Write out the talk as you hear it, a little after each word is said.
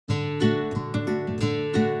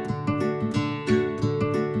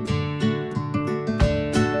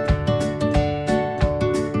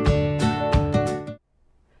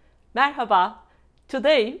Merhaba.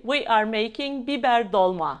 Today we are making biber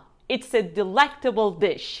dolma. It's a delectable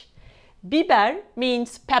dish. Biber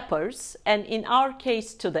means peppers, and in our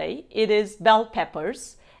case today it is bell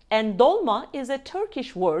peppers. And dolma is a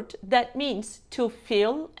Turkish word that means to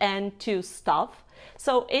fill and to stuff.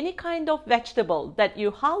 So any kind of vegetable that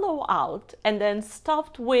you hollow out and then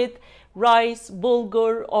stuffed with rice,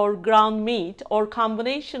 bulgur, or ground meat, or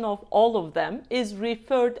combination of all of them, is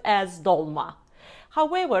referred as dolma.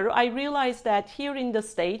 However, I realized that here in the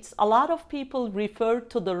States, a lot of people refer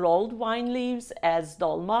to the rolled vine leaves as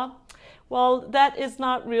dolma. Well, that is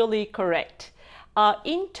not really correct.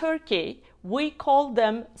 In Turkey, we call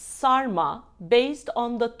them sarma based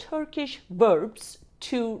on the Turkish verbs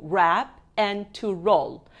to wrap and to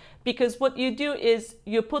roll. Because what you do is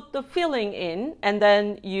you put the filling in and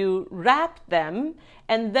then you wrap them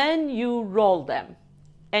and then you roll them.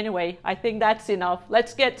 Anyway, I think that's enough.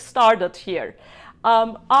 Let's get started here.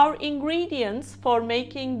 Our ingredients for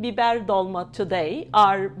making biber dolma today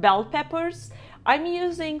are bell peppers. I'm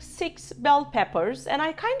using 6 bell peppers, and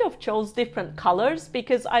I kind of chose different colors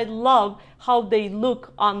because I love how they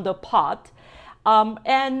look on the pot.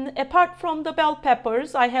 And apart from the bell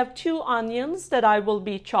peppers, I have 2 onions that I will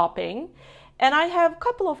be chopping. And I have a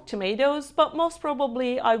couple of tomatoes, but most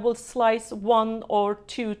probably I will slice 1 or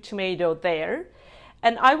 2 tomato there.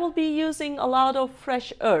 And I will be using a lot of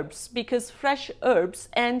fresh herbs because fresh herbs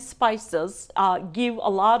and spices give a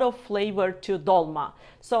lot of flavor to dolma.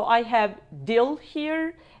 So I have dill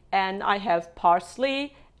here, and I have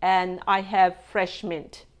parsley, and I have fresh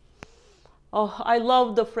mint. Oh, I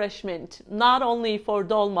love the fresh mint, not only for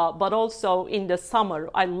dolma, but also in the summer.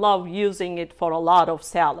 I love using it for a lot of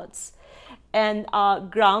salads. And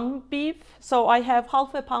ground beef, so I have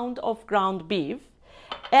half a pound of ground beef.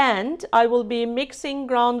 And I will be mixing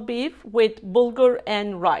ground beef with bulgur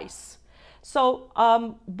and rice. So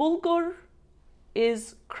bulgur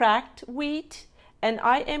is cracked wheat, and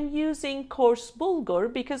I am using coarse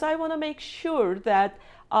bulgur because I want to make sure that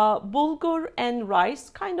bulgur and rice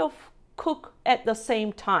kind of cook at the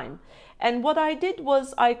same time. And what I did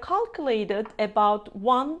was I calculated about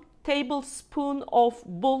 1 tablespoon of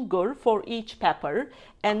bulgur for each pepper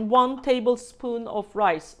and 1 tablespoon of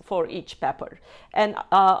rice for each pepper. And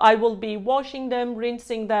I will be washing them,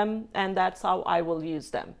 rinsing them, and that's how I will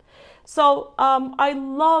use them. So I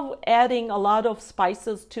love adding a lot of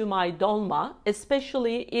spices to my dolma,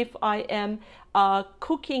 especially if I am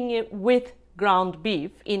cooking it with ground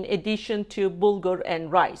beef in addition to bulgur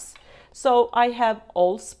and rice. So I have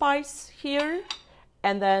allspice here,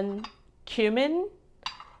 and then cumin,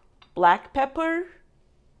 black pepper,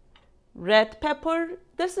 red pepper.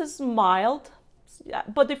 This is mild,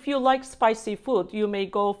 but if you like spicy food, you may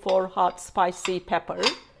go for hot spicy pepper.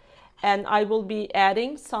 And I will be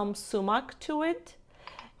adding some sumac to it.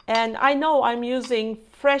 And I know I'm using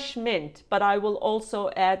fresh mint, but I will also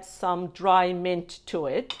add some dry mint to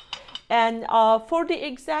it. And for the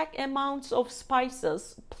exact amounts of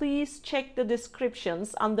spices, please check the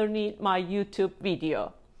descriptions underneath my YouTube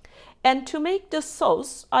video. And to make the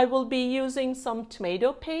sauce, I will be using some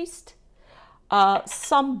tomato paste,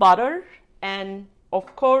 some butter, and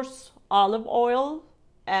of course olive oil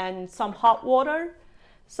and some hot water.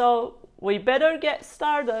 So we better get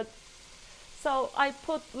started. So I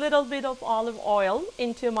put a little bit of olive oil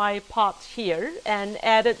into my pot here and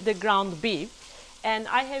added the ground beef. And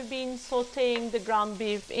I have been sautéing the ground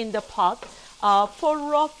beef in the pot for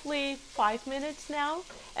roughly 5 minutes now.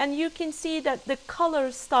 And you can see that the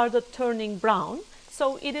color started turning brown.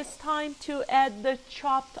 So it is time to add the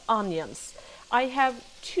chopped onions. I have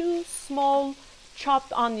 2 small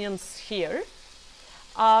chopped onions here.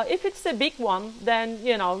 If it's a big one, then,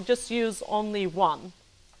 just use only 1.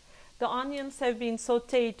 The onions have been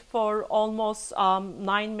sautéed for almost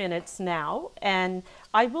 9 minutes now, and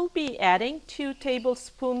I will be adding 2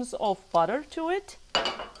 tablespoons of butter to it.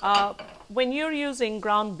 When you're using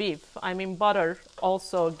ground beef, butter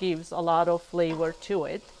also gives a lot of flavor to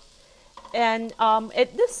it. And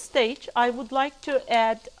at this stage, I would like to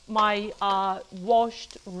add my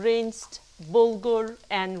washed, rinsed bulgur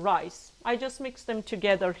and rice. I just mix them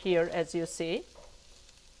together here, as you see.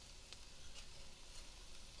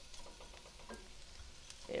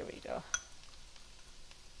 There we go.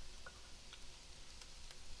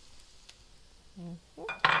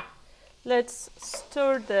 Let's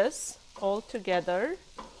stir this all together.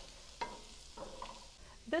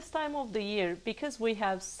 This time of the year, because we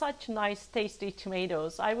have such nice tasty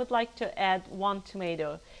tomatoes, I would like to add 1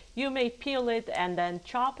 tomato. You may peel it and then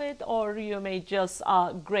chop it, or you may just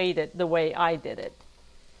grate it the way I did it.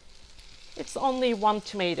 It's only one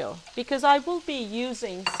tomato because I will be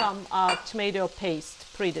using some tomato paste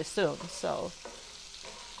pretty soon. So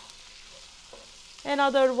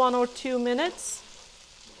another 1 or 2 minutes.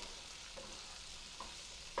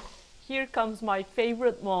 Here comes my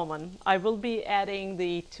favorite moment. I will be adding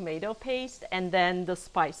the tomato paste and then the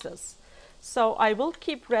spices. So I will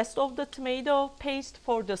keep rest of the tomato paste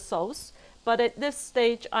for the sauce, but at this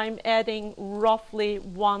stage I'm adding roughly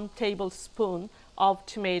 1 tablespoon of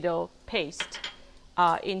tomato paste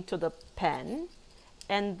into the pan.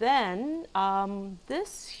 And then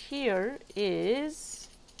this here is,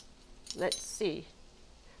 let's see,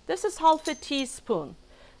 this is half a teaspoon.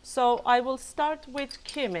 So I will start with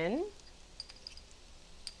cumin.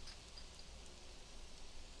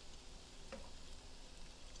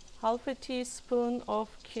 Half a teaspoon of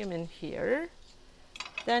cumin here.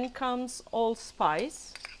 Then comes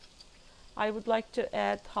allspice. I would like to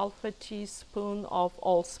add half a teaspoon of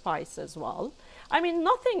allspice as well. I mean,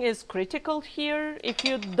 nothing is critical here. If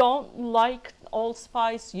you don't like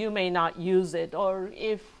allspice, you may not use it. Or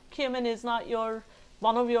if cumin is not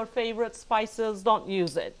one of your favorite spices, don't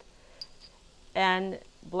use it. And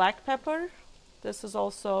black pepper. This is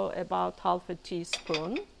also about half a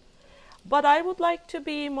teaspoon. But I would like to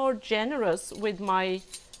be more generous with my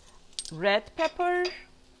red pepper.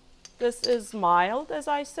 This is mild, as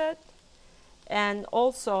I said. And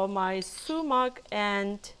also my sumac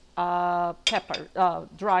and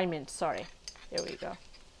dry mint, sorry. Here we go.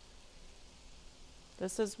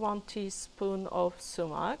 This is 1 teaspoon of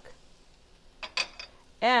sumac.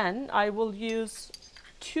 And I will use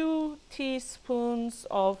 2 teaspoons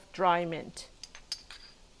of dry mint.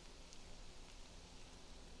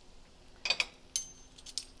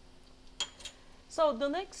 So the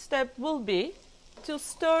next step will be to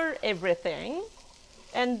stir everything,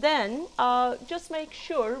 and then just make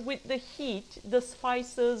sure with the heat the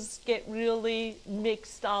spices get really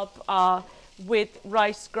mixed up with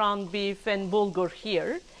rice, ground beef and bulgur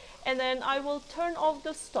here. And then I will turn off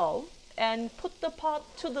the stove and put the pot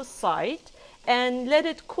to the side and let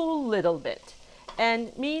it cool a little bit.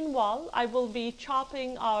 And meanwhile I will be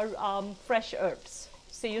chopping our fresh herbs.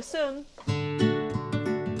 See you soon.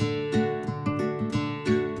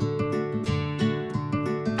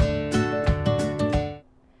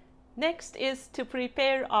 Next is to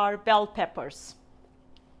prepare our bell peppers.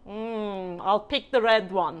 I'll pick the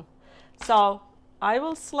red one. So I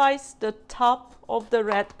will slice the top of the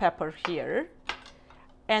red pepper here,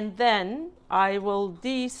 and then I will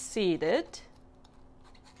de-seed it.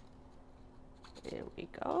 There we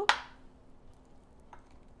go.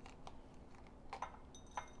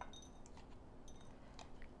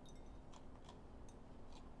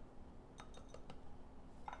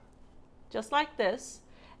 Just like this.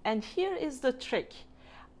 And here is the trick.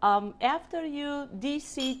 After you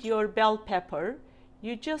de-seed your bell pepper,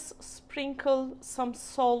 you just sprinkle some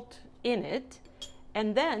salt in it,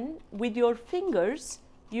 and then with your fingers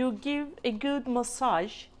you give a good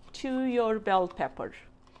massage to your bell pepper.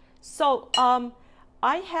 So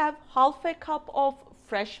I have half a cup of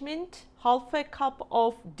fresh mint, half a cup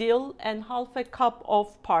of dill and half a cup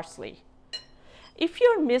of parsley. If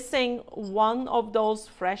you're missing one of those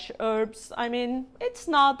fresh herbs, I mean, it's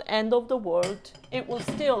not end of the world. It will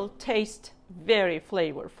still taste very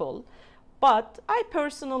flavorful. But I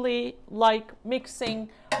personally like mixing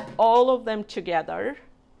all of them together,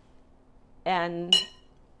 and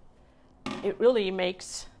it really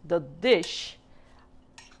makes the dish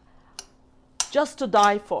just to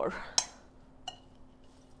die for.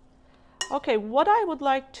 Okay, what I would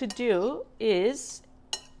like to do is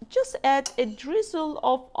just add a drizzle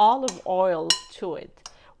of olive oil to it.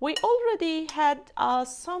 We already had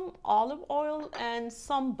some olive oil and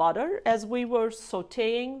some butter as we were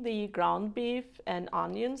sautéing the ground beef and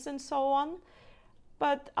onions and so on.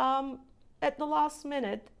 But at the last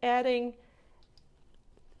minute, adding,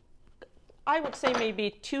 I would say maybe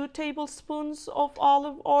 2 tablespoons of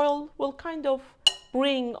olive oil will kind of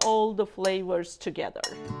bring all the flavors together.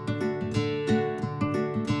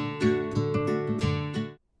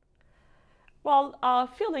 Well,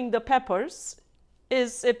 filling the peppers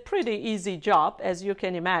is a pretty easy job, as you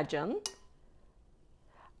can imagine.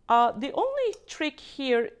 The only trick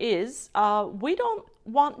here is we don't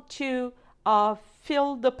want to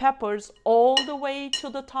fill the peppers all the way to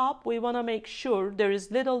the top. We want to make sure there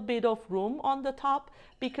is little bit of room on the top,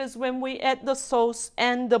 because when we add the sauce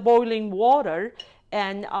and the boiling water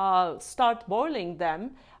and start boiling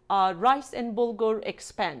them, rice and bulgur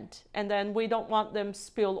expand, and then we don't want them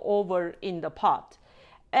spill over in the pot.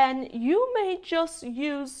 And you may just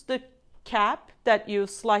use the cap that you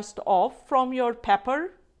sliced off from your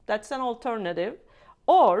pepper. That's an alternative.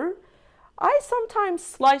 Or I sometimes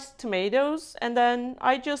slice tomatoes and then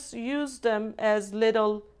I just use them as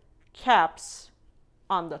little caps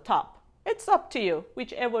on the top. It's up to you,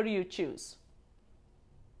 whichever you choose.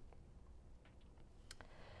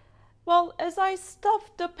 Well, as I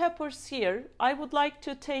stuff the peppers here, I would like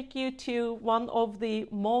to take you to one of the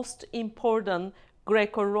most important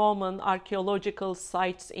Greco-Roman archaeological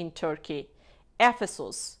sites in Turkey,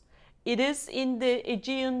 Ephesus. It is in the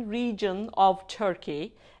Aegean region of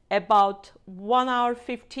Turkey, about 1 hour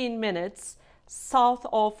 15 minutes south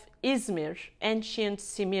of Izmir, ancient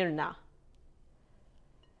Smyrna.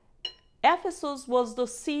 Ephesus was the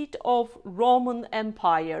seat of Roman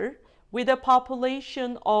Empire with a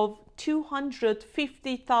population of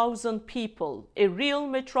 250,000 people, a real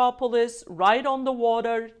metropolis right on the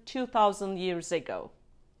water 2,000 years ago.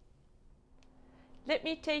 Let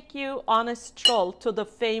me take you on a stroll to the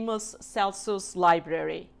famous Celsus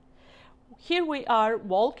Library. Here we are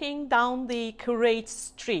walking down the Curate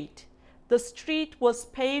Street. The street was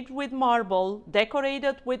paved with marble,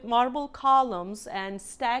 decorated with marble columns and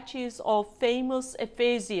statues of famous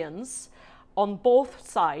Ephesians on both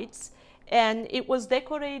sides, and it was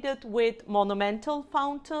decorated with monumental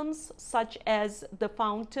fountains such as the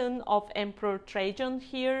fountain of Emperor Trajan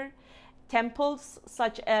here, temples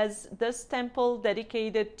such as this temple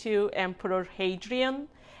dedicated to Emperor Hadrian,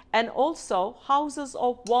 and also houses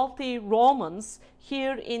of wealthy Romans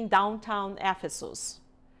here in downtown Ephesus.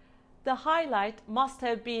 The highlight must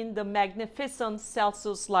have been the magnificent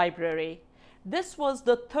Celsus Library. This was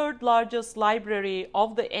the third largest library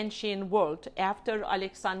of the ancient world after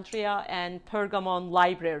Alexandria and Pergamon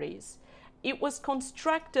libraries. It was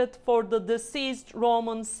constructed for the deceased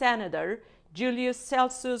Roman senator Julius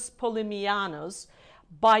Celsus Polymianus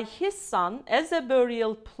by his son as a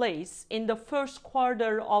burial place in the first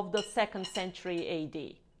quarter of the 2nd century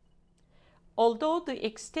AD. Although the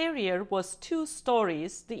exterior was 2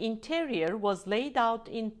 stories, the interior was laid out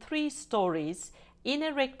in 3 stories in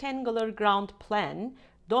a rectangular ground plan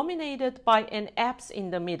dominated by an apse in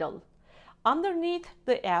the middle. Underneath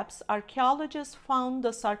the apse, archaeologists found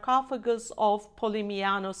the sarcophagus of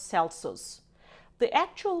Polymianus Celsus. The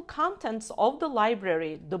actual contents of the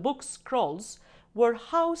library, the book scrolls, were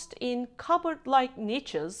housed in cupboard-like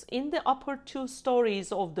niches in the upper 2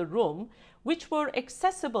 stories of the room, which were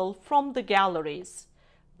accessible from the galleries.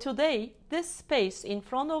 Today, this space in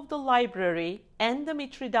front of the library and the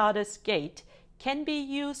Mithridates Gate can be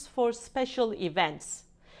used for special events.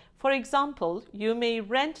 For example, you may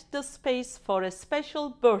rent the space for a special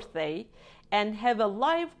birthday and have a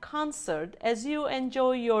live concert as you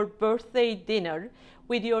enjoy your birthday dinner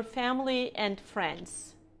with your family and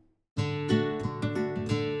friends.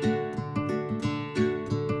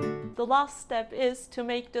 The last step is to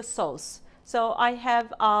make the sauce. So I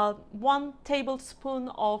have 1 tablespoon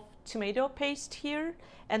of tomato paste here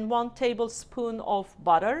and 1 tablespoon of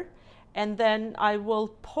butter. And then I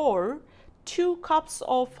will pour 2 cups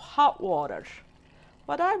of hot water.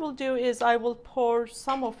 What I will do is I will pour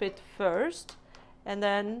some of it first, and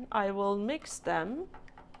then I will mix them.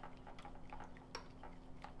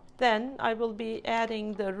 Then I will be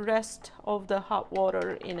adding the rest of the hot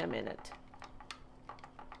water in a minute.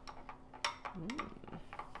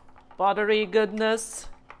 Buttery goodness.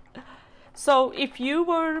 So if you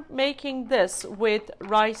were making this with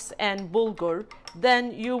rice and bulgur,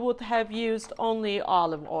 then you would have used only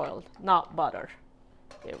olive oil, not butter.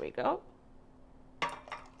 Here we go.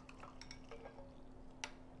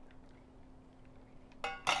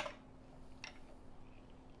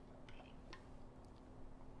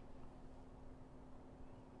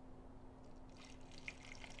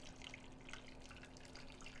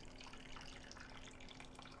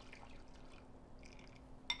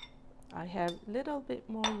 I have a little bit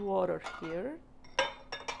more water here.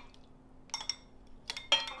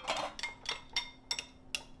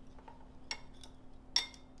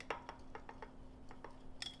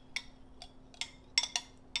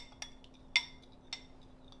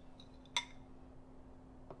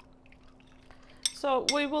 So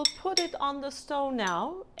we will put it on the stove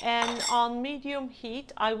now, and on medium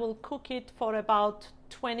heat I will cook it for about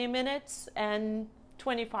 20 minutes and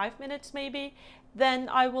 25 minutes maybe. Then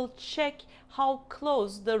I will check how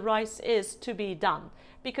close the rice is to be done,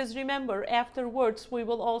 because remember, afterwards we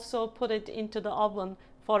will also put it into the oven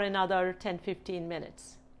for another 10-15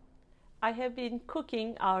 minutes. I have been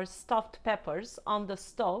cooking our stuffed peppers on the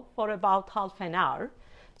stove for about half an hour.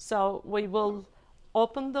 So we will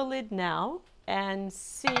open the lid now and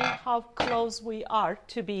see how close we are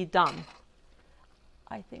to be done.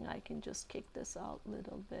 I think I can just kick this out a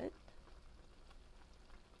little bit.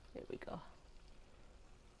 Here we go.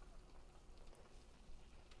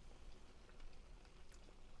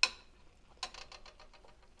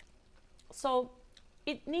 So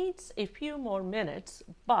it needs a few more minutes,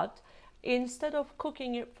 but instead of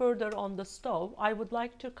cooking it further on the stove, I would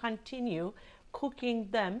like to continue cooking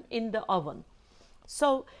them in the oven.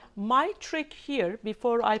 So my trick here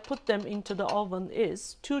before I put them into the oven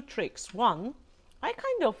is two tricks. One, I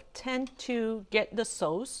kind of tend to get the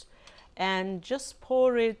sauce and just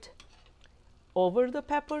pour it over the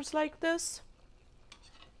peppers like this.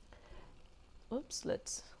 Oops,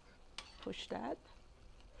 let's push that.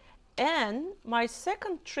 And my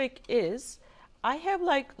second trick is I have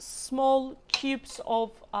like small cubes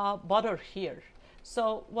of butter here.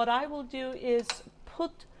 So what I will do is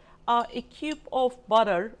put a cube of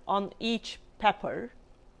butter on each pepper,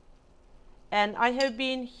 and I have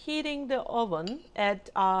been heating the oven at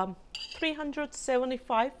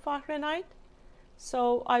 375 Fahrenheit.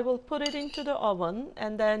 So I will put it into the oven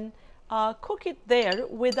and then cook it there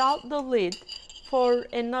without the lid for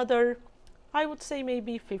another, I would say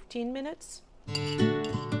maybe 15 minutes.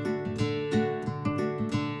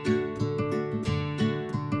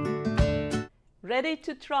 Ready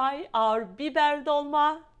to try our biber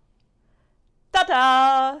dolma?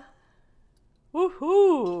 Ta-da!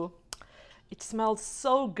 Woohoo! It smells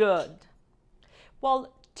so good.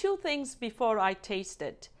 Well, two things before I taste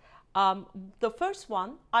it. The first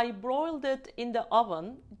one, I broiled it in the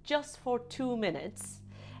oven just for 2 minutes.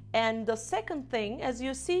 And the second thing, as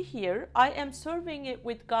you see here, I am serving it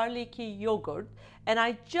with garlicky yogurt, and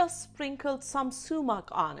I just sprinkled some sumac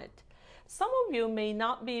on it. Some of you may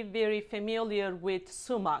not be very familiar with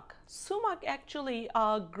sumac. Sumac actually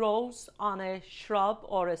grows on a shrub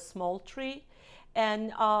or a small tree,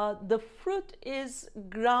 and the fruit is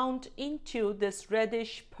ground into this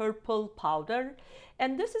reddish purple powder.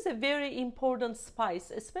 And this is a very important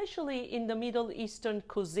spice, especially in the Middle Eastern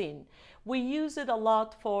cuisine. We use it a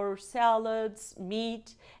lot for salads,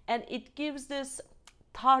 meat, and it gives this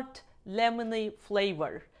tart, lemony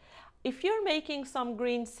flavor. If you're making some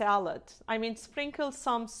green salad, sprinkle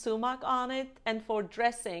some sumac on it, and for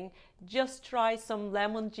dressing, just try some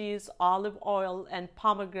lemon juice, olive oil, and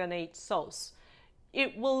pomegranate sauce.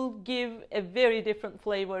 It will give a very different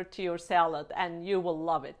flavor to your salad, and you will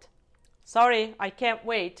love it. Sorry, I can't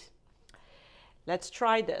wait. Let's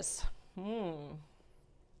try this.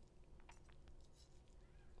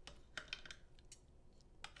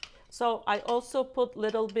 So I also put a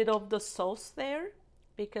little bit of the sauce there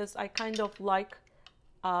because I kind of like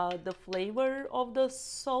the flavor of the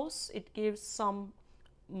sauce. It gives some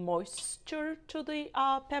moisture to the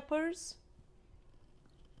peppers.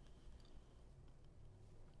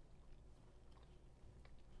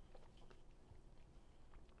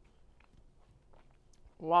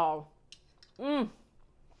 Wow.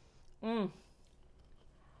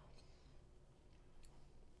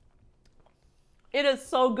 It is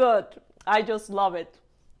so good. I just love it.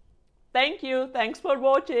 Thank you. Thanks for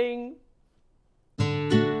watching.